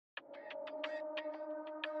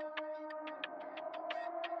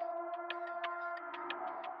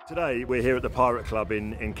Today we're here at the Pirate Club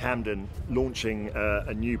in Camden launching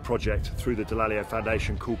a new project through the Dallaglio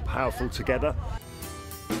Foundation called Powerful Together.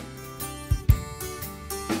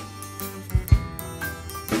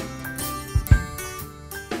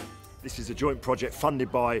 This is a joint project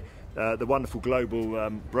funded by the wonderful global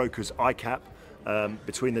brokers ICAP,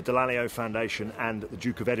 between the Dallaglio Foundation and the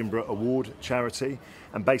Duke of Edinburgh Award charity.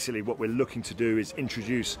 And basically what we're looking to do is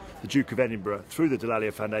introduce the Duke of Edinburgh through the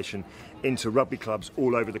Dallaglio Foundation into rugby clubs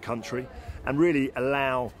all over the country, and really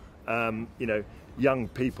allow young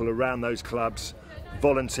people around those clubs,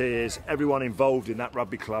 volunteers, everyone involved in that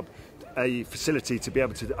rugby club, a facility to be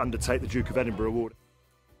able to undertake the Duke of Edinburgh Award.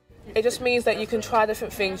 It just means that you can try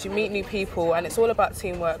different things, you meet new people, and it's all about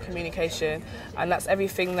teamwork, communication, and that's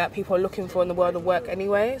everything that people are looking for in the world of work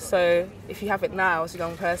anyway. So if you have it now as a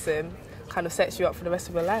young person, kind of sets you up for the rest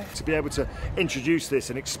of your life. To be able to introduce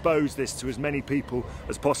this and expose this to as many people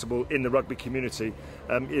as possible in the rugby community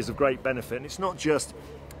is of great benefit. And it's not just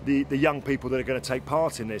the young people that are going to take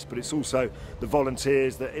part in this, but it's also the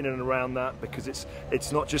volunteers that are in and around that, because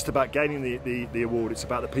it's not just about gaining the award, it's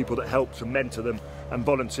about the people that help to mentor them and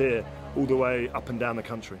volunteer all the way up and down the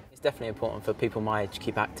country. It's definitely important for people my age to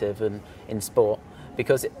keep active and in sport,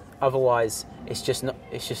 because otherwise it's just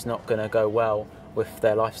not going to go well with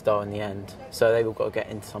their lifestyle in the end. So they've all got to get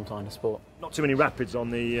into some kind of sport. Not too many rapids on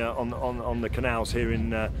the canals here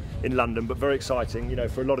in London, but very exciting.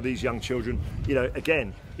 For a lot of these young children.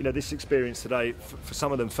 Again, this experience today, for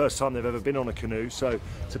some of them, first time they've ever been on a canoe. So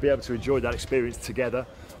to be able to enjoy that experience together,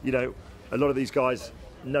 a lot of these guys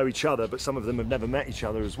know each other, but some of them have never met each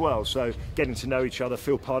other as well. So getting to know each other,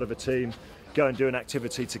 feel part of a team, go and do an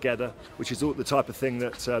activity together, which is the type of thing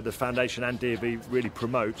that the foundation and DofE really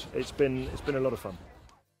promote. It's been a lot of fun.